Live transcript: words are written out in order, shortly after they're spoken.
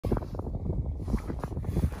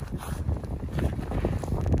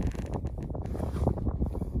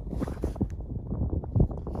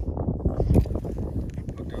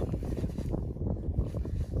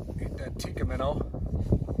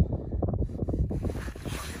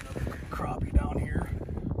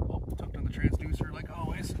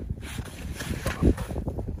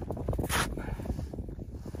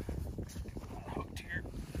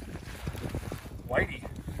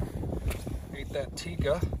at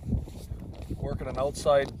Tikka, working an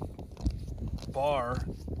outside bar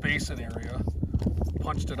basin area,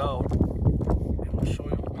 punched it out, and we'll show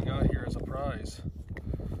you what we got here as a prize.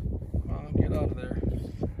 Come on, get out of there.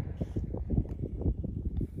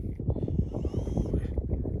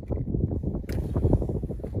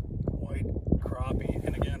 White crappie,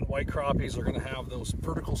 and again, white crappies are going to have those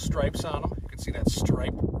vertical stripes on them. You can see that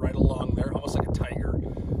stripe right along there, almost like a tiger.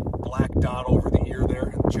 Black dot over the ear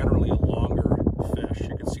there, and generally a longer fish.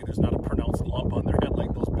 You can see there's not a pronounced lump on their head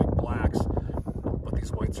like those big blacks, but these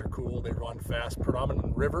whites are cool. They run fast, predominant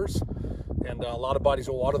in rivers, and a lot of bodies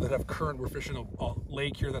of water that have current. We're fishing a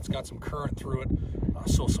lake here that's got some current through it,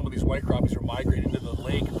 so some of these white crappies are migrating into the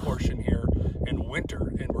lake portion here in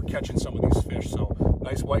winter, and we're catching some of these fish. So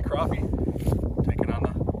nice white crappie, taking on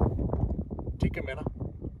the Tikka Mino.